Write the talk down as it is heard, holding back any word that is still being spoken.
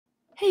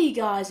Hey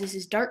guys, this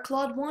is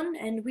DarkCloud1,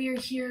 and we are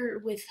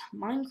here with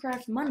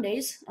Minecraft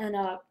Mondays, and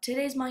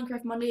today's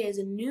Minecraft Monday is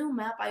a new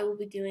map I will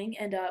be doing,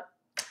 and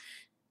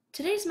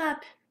today's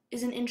map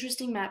is an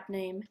interesting map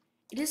name.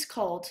 It is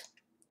called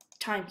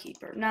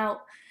Timekeeper.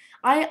 Now,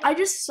 I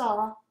just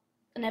saw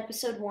an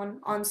episode 1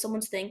 on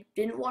someone's thing,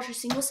 didn't watch a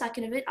single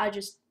second of it, I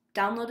just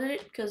downloaded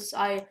it because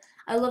I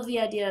love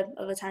the idea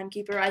of a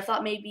timekeeper. I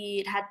thought maybe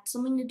it had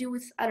something to do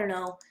with, I don't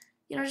know,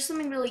 just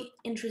something really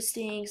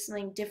interesting,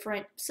 something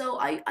different. So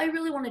I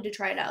really wanted to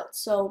try it out.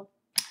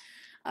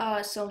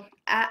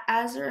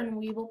 Azure and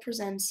Weeble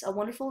presents a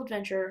wonderful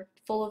adventure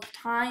full of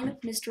time,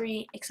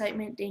 mystery,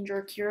 excitement,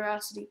 danger,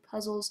 curiosity,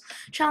 puzzles,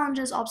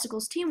 challenges,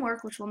 obstacles,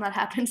 teamwork, which will not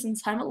happen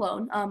since I'm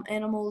alone,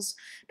 animals,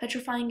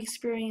 petrifying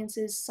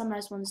experiences, some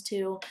nice ones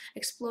too,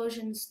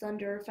 explosions,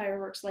 thunder,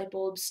 fireworks, light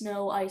bulbs,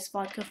 snow, ice,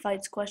 vodka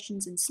fights,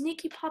 questions, and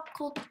sneaky pop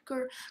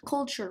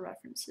culture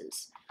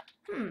references.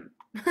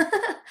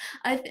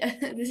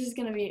 This is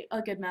gonna be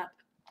a good map.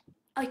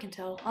 I can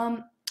tell.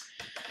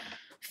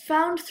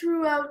 Found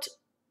throughout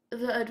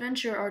the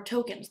adventure are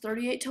tokens.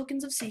 38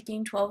 tokens of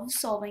seeking, 12 of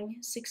solving,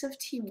 6 of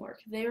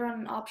teamwork. They are on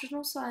an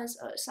optional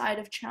side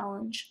of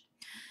challenge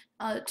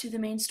to the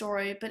main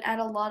story, but add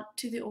a lot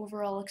to the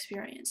overall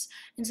experience.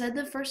 Inside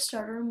the first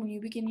starter room when you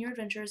begin your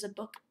adventure is a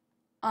book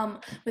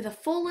with a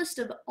full list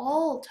of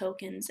all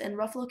tokens and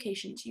rough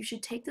locations. You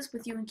should take this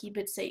with you and keep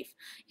it safe.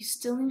 You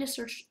still need to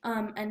search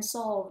and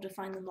solve to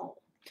find them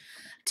all.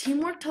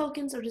 Teamwork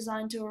tokens are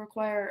designed to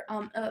require,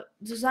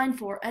 designed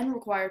for and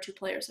require 2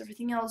 players.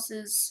 Everything else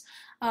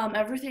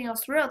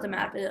throughout the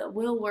map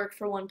will work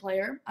for 1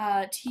 player.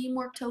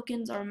 Teamwork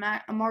tokens are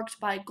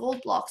marked by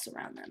gold blocks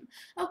around them.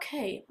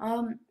 Okay.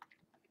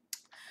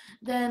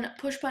 Then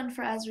push button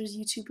for Azur's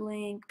YouTube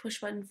link.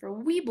 Push button for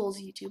Weeble's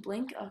YouTube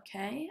link.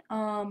 Okay.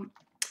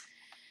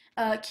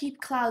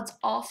 Keep clouds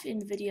off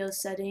in video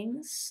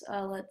settings.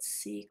 Let's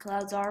see.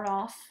 Clouds are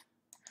off.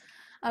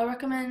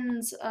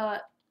 Recommends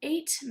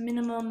 8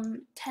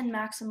 minimum, 10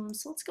 maximum,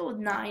 so let's go with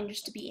 9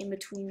 just to be in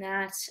between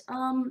that.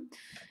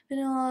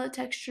 Vanilla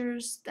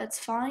textures, that's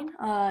fine.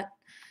 The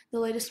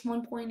latest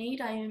 1.8,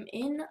 I am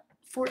in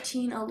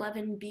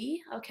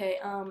 14.11b. Okay,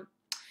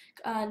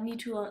 need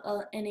to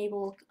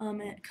enable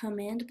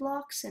command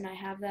blocks, and I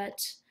have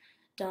that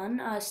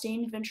done. Stay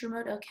in adventure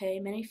mode. Okay,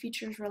 many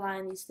features rely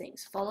on these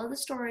things. Follow the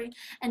story,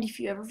 and if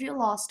you ever feel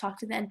lost, talk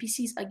to the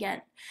NPCs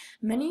again.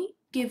 Many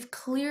give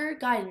clear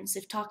guidance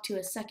if talked to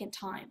a second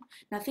time.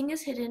 Nothing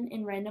is hidden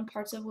in random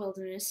parts of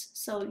wilderness,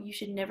 so you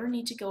should never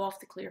need to go off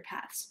the clear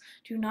paths.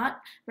 Do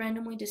not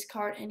randomly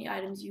discard any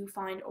items you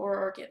find or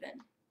are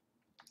given.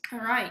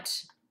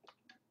 Alright.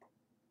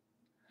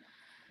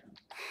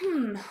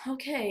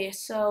 Okay,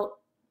 so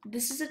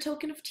this is a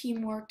token of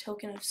teamwork,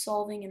 token of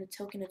solving, and a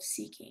token of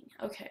seeking.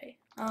 Okay.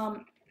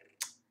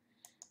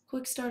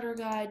 Quick starter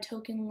guide,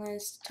 token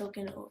list,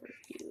 token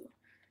overview.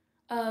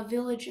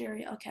 Village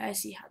area. Okay, I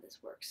see how this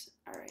works.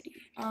 Alrighty.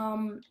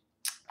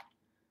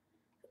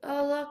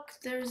 Oh look,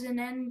 there's an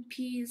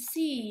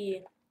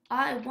NPC.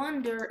 I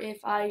wonder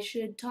if I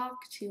should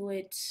talk to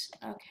it.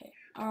 Okay.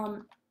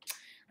 Let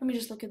me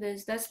just look at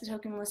this. That's the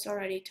token list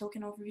already.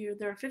 Token overview.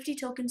 There are 50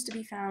 tokens to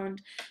be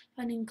found.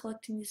 Finding and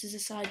collecting. This is a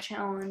side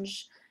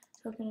challenge.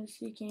 Token of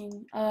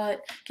seeking.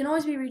 Can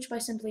always be reached by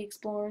simply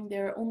exploring. They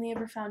are only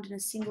ever found in a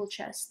single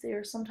chest. They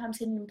are sometimes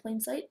hidden in plain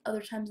sight,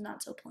 other times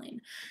not so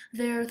plain.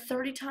 There are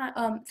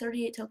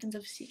 38 tokens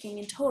of seeking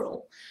in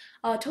total.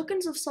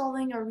 Tokens of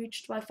solving are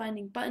reached by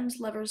finding buttons,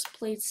 levers,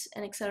 plates,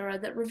 and etc.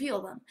 that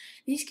reveal them.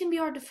 These can be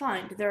hard to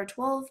find. There are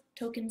 12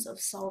 tokens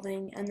of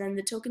solving, and then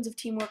the tokens of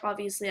teamwork,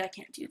 obviously I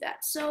can't do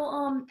that.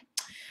 So,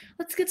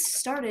 let's get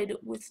started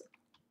with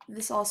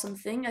this awesome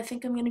thing. I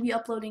think I'm going to be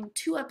uploading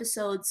 2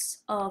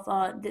 episodes of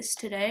this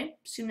today.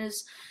 As soon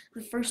as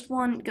the first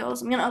one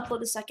goes, I'm going to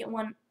upload the second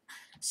one.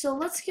 So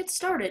let's get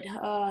started.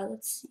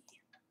 Let's see.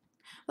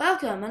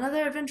 Welcome,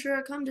 another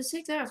adventurer come to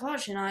seek their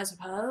fortune, I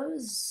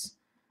suppose.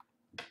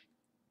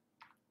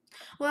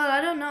 Well,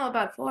 I don't know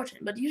about fortune,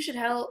 but you should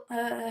head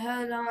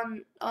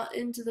on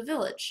into the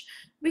village.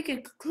 We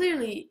could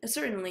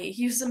certainly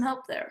use some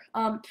help there.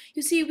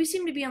 You see, we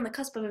seem to be on the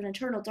cusp of an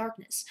eternal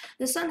darkness.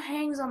 The sun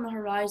hangs on the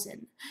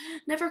horizon,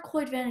 never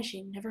quite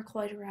vanishing, never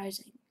quite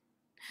arising.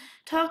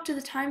 Talk to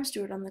the time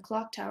steward on the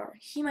clock tower.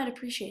 He might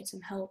appreciate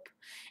some help,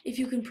 if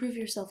you can prove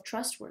yourself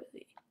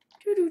trustworthy.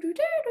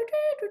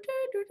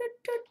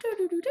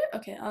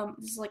 Okay,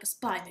 this is like a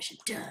spy mission.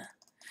 Duh.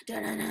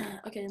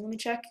 Okay, let me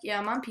check. Yeah,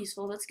 I'm on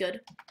peaceful. That's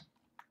good.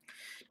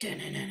 Okay,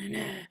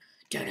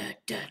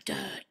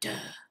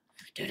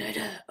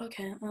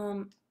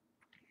 we're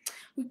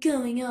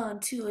going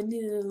on to a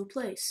new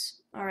place.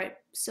 Alright,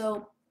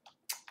 so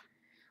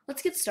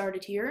let's get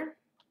started here.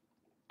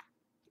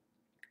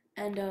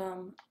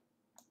 And,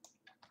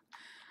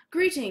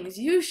 greetings.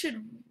 You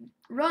should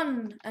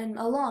run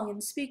along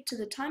and speak to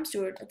the time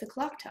steward at the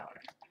clock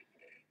tower.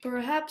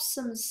 Perhaps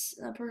come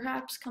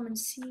and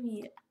see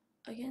me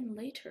again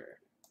later.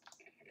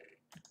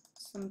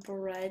 Some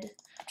bread.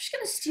 I'm just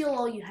gonna steal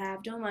all you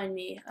have, don't mind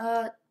me.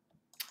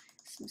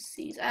 some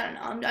C's. I don't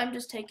know. I'm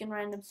just taking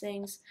random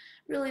things.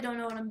 Really don't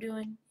know what I'm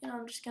doing. You know,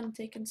 I'm just kind of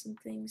taking some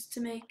things to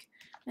make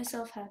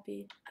myself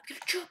happy. I'm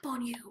gonna jump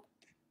on you.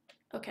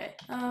 Okay.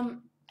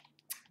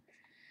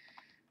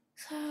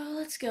 So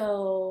let's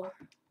go.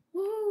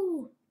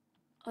 Woo!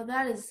 Oh,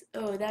 that is.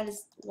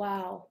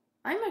 Wow.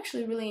 I'm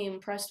actually really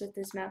impressed with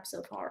this map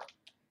so far.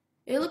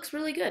 It looks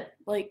really good.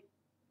 Like,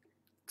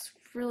 it's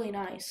really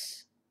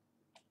nice.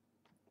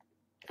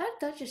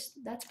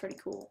 That's pretty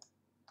cool.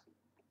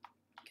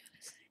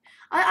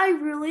 I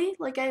really,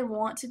 like, I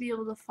want to be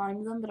able to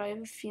find them, but I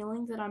have a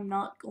feeling that I'm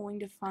not going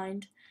to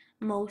find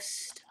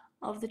most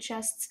of the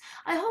chests.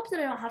 I hope that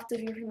I don't have to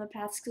veer from the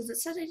paths, because it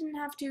said I didn't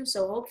have to,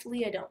 so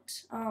hopefully I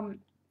don't.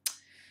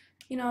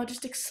 You know,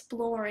 just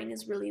exploring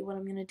is really what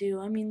I'm gonna do.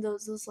 I mean,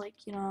 those like,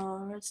 you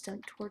know,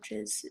 redstone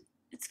torches,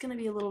 it's gonna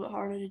be a little bit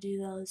harder to do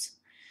those.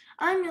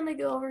 I'm gonna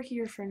go over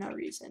here for no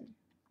reason.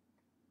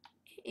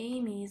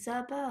 Amy's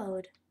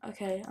about.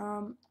 Okay,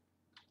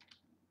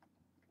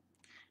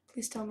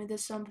 please tell me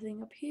there's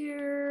something up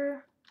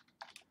here.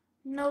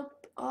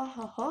 Nope. Oh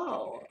ho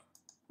ho.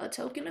 A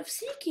token of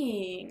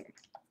seeking.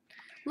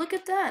 Look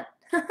at that.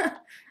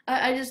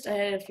 I had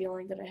a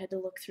feeling that I had to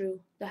look through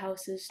the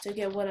houses to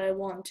get what I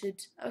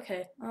wanted.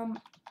 Okay,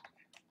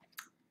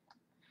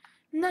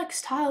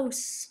 next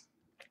house.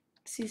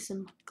 See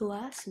some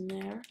glass in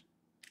there.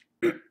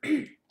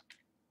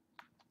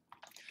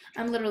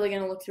 I'm literally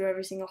gonna look through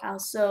every single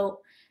house, so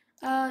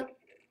I'm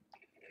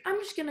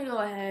just gonna go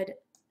ahead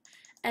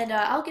and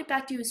I'll get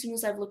back to you as soon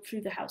as I've looked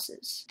through the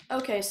houses.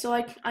 Okay, so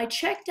I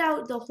checked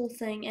out the whole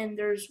thing, and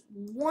there's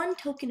one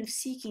token of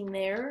seeking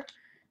there.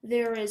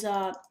 There is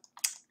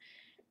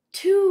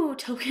 2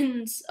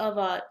 tokens of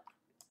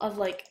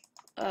like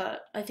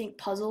I think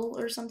puzzle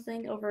or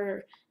something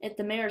over at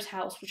the mayor's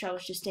house, which I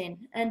was just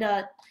in, and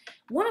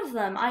one of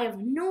them I have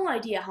no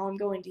idea how I'm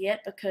going to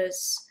get,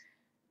 because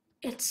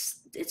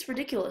it's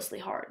ridiculously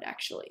hard,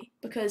 actually,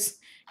 because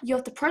you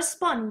have to press a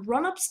button,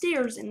 run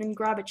upstairs, and then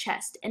grab a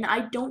chest, and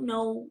I don't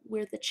know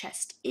where the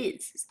chest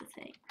is the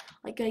thing.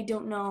 Like, I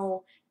don't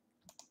know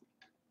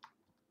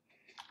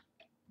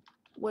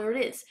where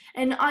it is,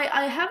 and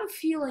I have a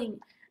feeling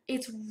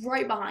it's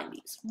right behind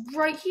these,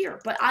 right here,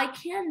 but I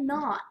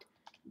cannot,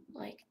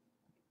 like,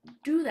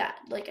 do that.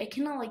 Like, I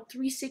cannot, like,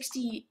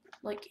 360,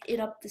 like, it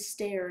up the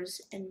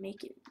stairs and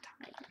make it in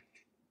time.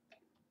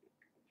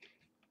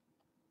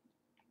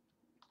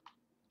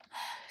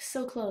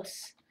 So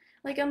close.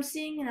 Like, I'm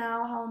seeing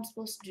now how I'm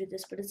supposed to do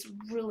this, but it's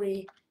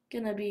really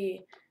gonna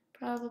be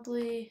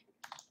probably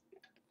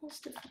the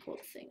most difficult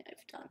thing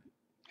I've done.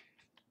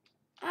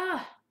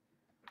 Ah!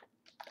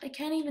 I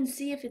can't even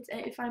see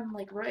if I'm,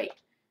 like, right.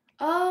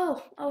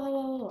 Oh!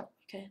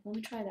 Okay, let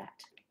me try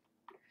that.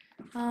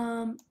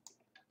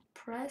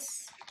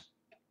 Press.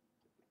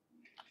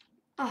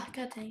 Ah,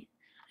 god dang it.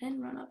 I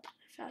didn't run up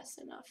fast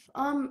enough.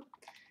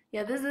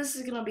 Yeah, this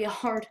is gonna be a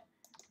hard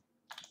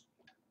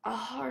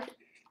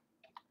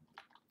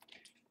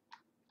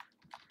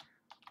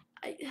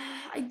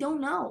I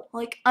don't know.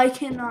 Like, I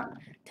cannot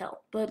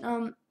tell. But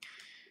we're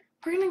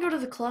gonna go to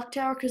the clock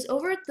tower, because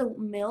over at the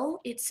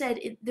mill it said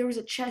there was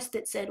a chest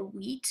that said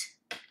wheat,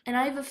 and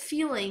I have a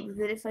feeling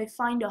that if I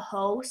find a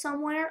hoe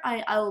somewhere,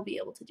 I will be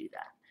able to do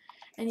that.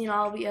 And you know,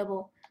 I'll be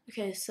able.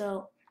 Okay,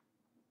 so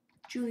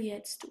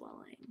Juliet's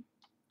dwelling.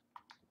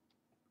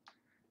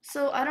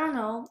 So I don't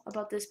know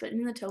about this, but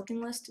in the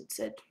token list it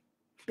said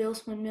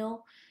Bill's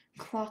Windmill,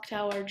 Clock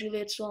Tower,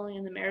 Juliet's dwelling,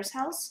 and the mayor's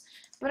house.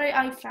 But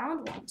I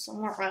found one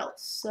somewhere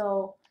else,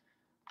 so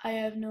I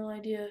have no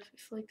idea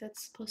if like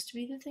that's supposed to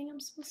be the thing I'm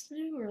supposed to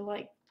do, or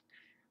like,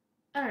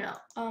 I don't know.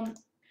 Oh,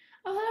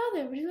 hello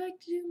there. Would you like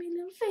to do me a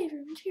little favor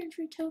in return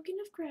for a token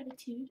of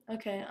gratitude?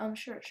 Okay,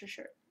 sure.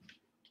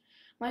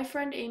 My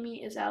friend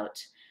Amy is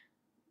out,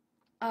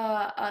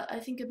 I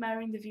think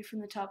admiring the view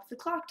from the top of the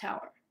clock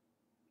tower.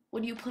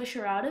 Would you push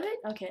her out of it?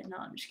 Okay, no,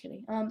 I'm just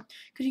kidding.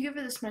 Could you give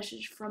her this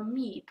message from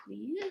me,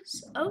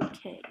 please?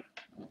 Okay.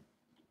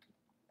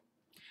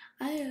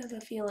 I have a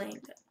feeling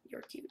that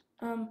you're cute.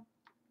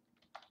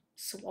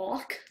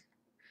 Swalk?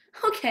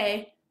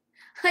 Okay.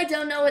 I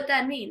don't know what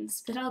that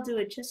means, but I'll do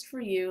it just for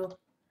you.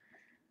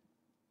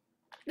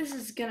 This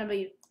is gonna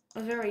be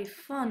a very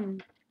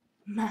fun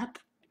map.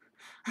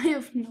 I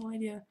have no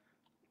idea.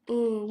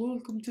 Oh,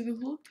 welcome to the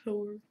clock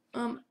tower.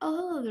 Oh,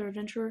 hello there,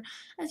 adventurer.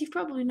 As you've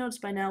probably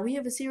noticed by now, we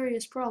have a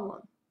serious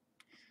problem.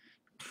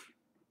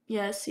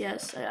 Yes,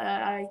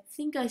 I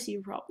think I see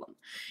a problem.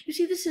 You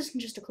see, this isn't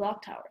just a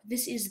clock tower.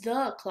 This is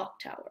the clock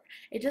tower.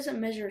 It doesn't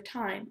measure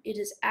time. It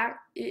is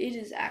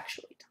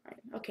actually time.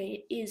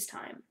 Okay, it is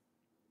time.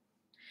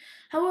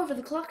 However,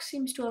 the clock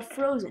seems to have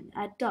frozen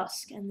at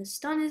dusk, and the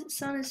sun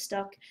is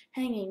stuck,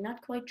 hanging,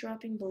 not quite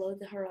dropping below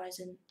the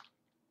horizon.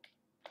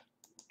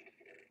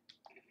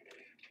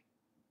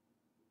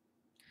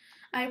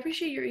 I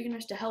appreciate your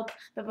eagerness to help,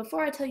 but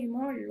before I tell you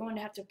more, you're going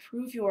to have to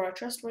prove you are a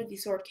trustworthy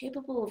sword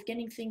capable of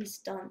getting things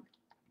done.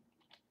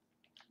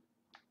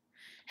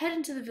 Head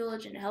into the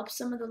village and help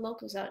some of the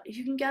locals out. If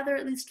you can gather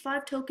at least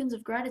 5 tokens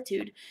of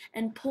gratitude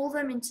and pull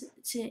them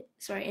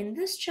in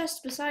this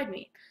chest beside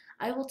me,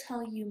 I will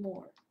tell you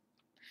more.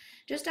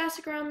 Just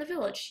ask around the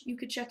village. You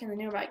could check in the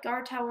nearby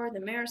guard tower, the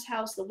mayor's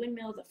house, the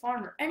windmill, the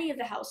farm, or any of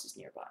the houses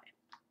nearby.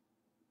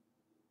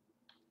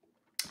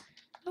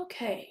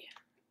 Okay.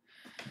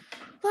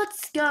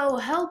 Let's go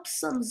help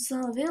some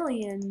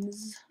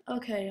civilians.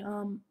 Okay,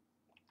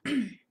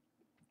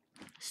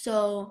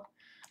 so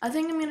I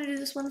think I'm gonna do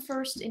this one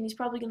first, and he's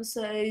probably gonna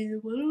say,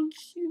 "Why don't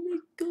you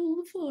make all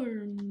the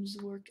farms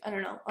work?" I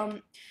don't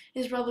know.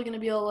 He's probably gonna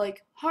be all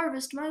like,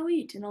 "Harvest my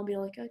wheat," and I'll be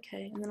like,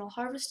 "Okay," and then I'll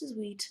harvest his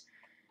wheat,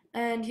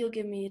 and he'll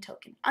give me a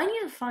token. I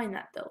need to find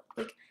that though.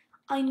 Like,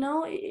 I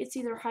know it's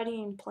either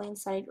hiding in plain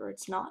sight or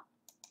it's not.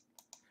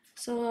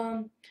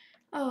 So,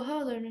 oh,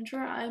 hello there, Ninja.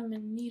 I'm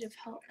in need of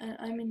help.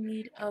 I'm in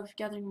need of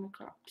gathering more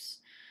crops.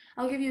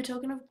 I'll give you a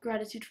token of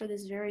gratitude for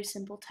this very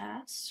simple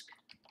task.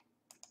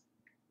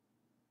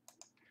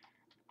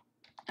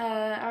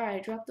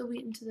 Alright, drop the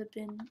wheat into the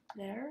bin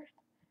there,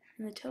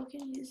 and the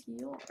token is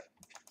yours.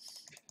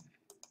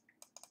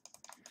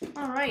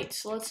 Alright,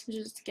 so let's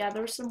just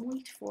gather some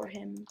wheat for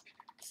him,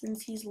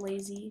 since he's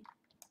lazy.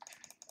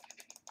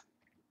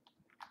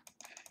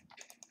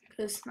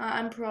 Because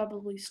I'm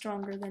probably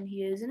stronger than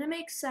he is, and it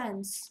makes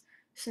sense.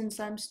 Since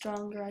I'm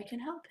stronger, I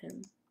can help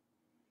him.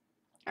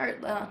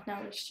 Alright,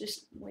 now let's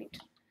just wait.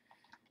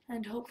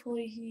 And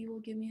hopefully he will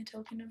give me a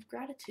token of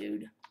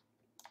gratitude.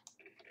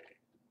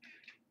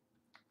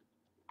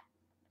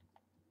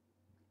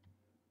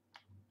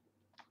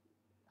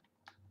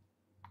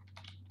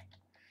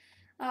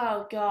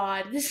 Oh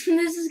god, this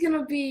is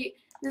gonna be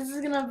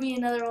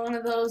another one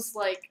of those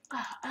like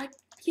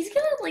he's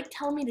gonna like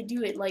tell me to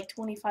do it like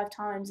 25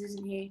 times,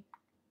 isn't he?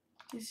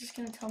 He's just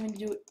gonna tell me to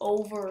do it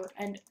over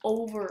and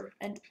over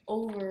and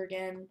over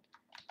again.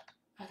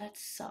 Oh, that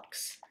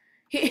sucks.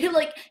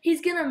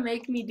 He's gonna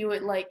make me do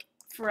it like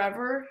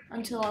forever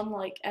until I'm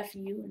like F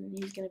you, and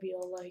then he's gonna be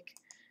all like,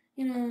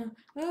 you know,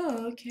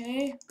 oh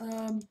okay,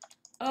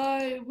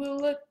 I will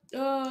let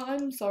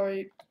I'm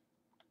sorry.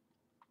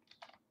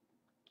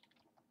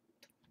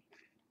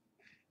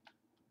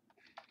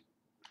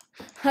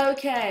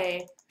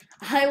 Okay,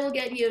 I will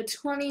get you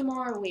 20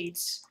 more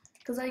wheats,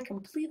 because I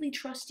completely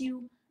trust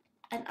you,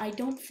 and I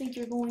don't think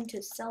you're going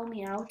to sell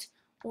me out,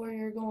 or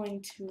you're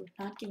going to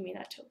not give me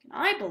that token.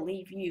 I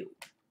believe you.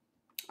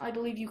 I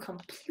believe you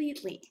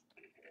completely.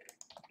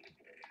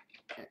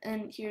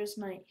 And here's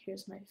my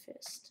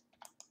fist.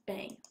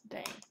 Bang,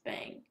 bang,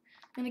 bang.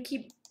 I'm gonna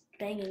keep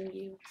banging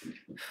you.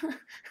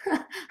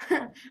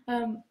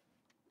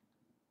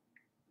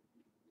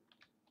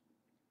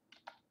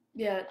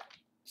 Yeah.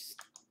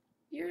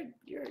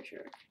 You're a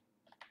jerk.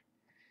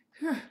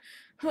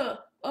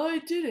 I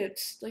did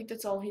it. Like,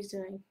 that's all he's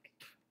doing.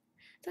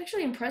 It's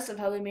actually impressive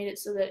how they made it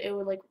so that it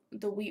would, like,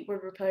 the wheat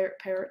would repair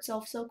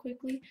itself so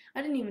quickly.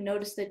 I didn't even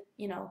notice that,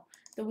 you know,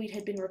 the wheat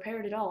had been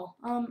repaired at all.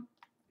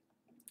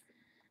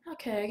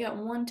 Okay, I got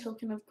 1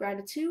 token of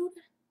gratitude.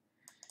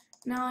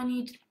 Now I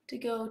need to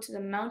go to the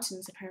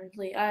mountains,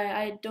 apparently.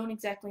 I don't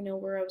exactly know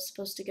where I was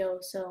supposed to go,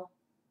 so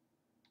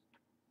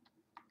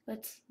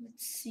let's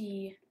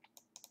see.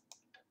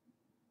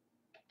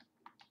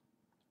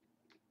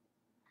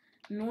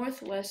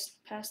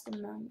 Northwest, past the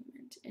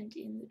monument and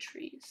in the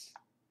trees.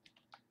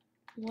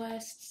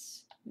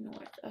 West,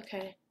 north.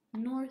 Okay,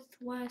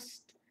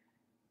 northwest.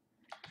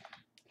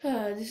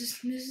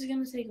 This is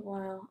gonna take a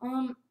while.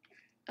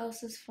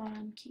 Elsa's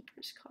farm,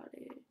 keeper's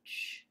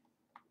cottage.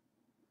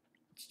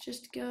 Let's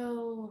just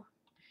go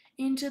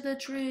into the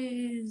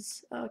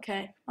trees.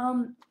 Okay.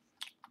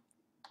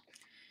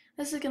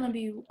 This is gonna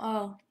be.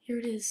 Oh, here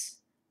it is.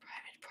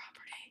 Private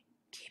property.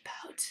 Keep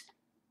out.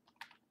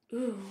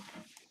 Ooh.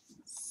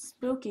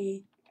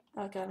 Spooky.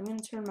 Oh god, I'm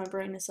gonna turn my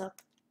brightness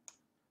up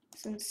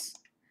since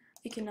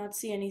I cannot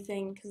see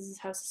anything because this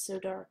house is so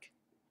dark.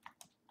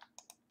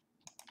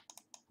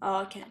 Oh,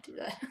 I can't do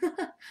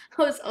that.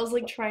 I was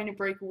like trying to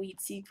break wheat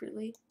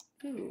secretly.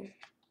 Ooh.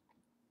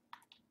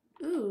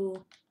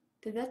 Ooh.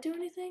 Did that do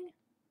anything?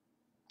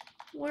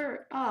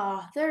 Where?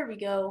 Ah, there we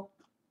go.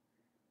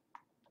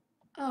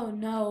 Oh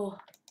no.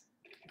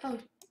 Oh,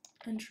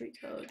 entry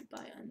code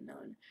by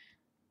unknown.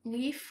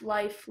 Leaf,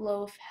 life,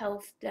 loaf,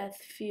 health, death,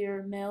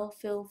 fear, male,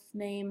 filth,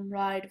 name,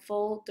 ride,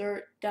 fold,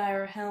 dirt,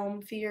 dire,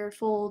 helm, fear,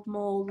 fold,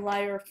 mold,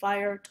 liar,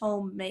 fire,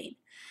 tome, main.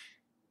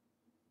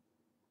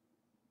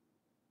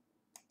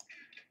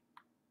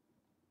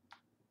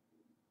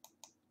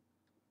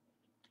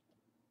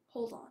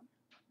 Hold on.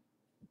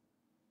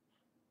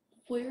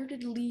 Where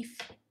did Leaf...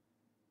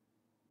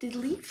 Did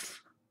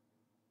Leaf?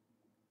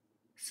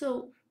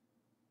 So,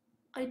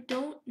 I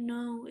don't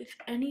know if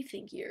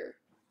anything here.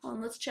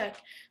 Let's check.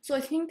 So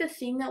I think the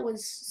thing that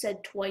was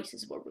said twice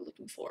is what we're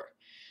looking for.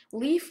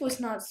 Leaf was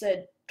not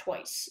said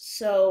twice,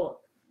 so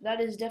that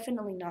is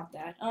definitely not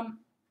that. I'm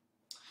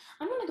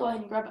gonna go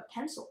ahead and grab a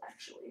pencil,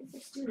 actually.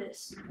 Let's do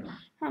this.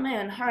 Oh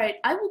man, alright.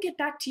 I will get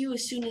back to you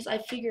as soon as I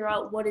figure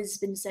out what has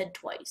been said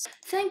twice.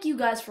 Thank you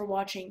guys for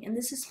watching, and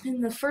this has been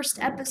the first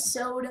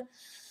episode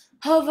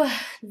of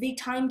the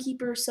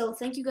Timekeeper. So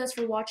thank you guys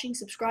for watching.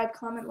 Subscribe,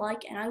 comment,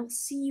 like, and I will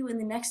see you in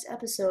the next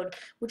episode,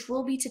 which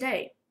will be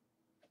today.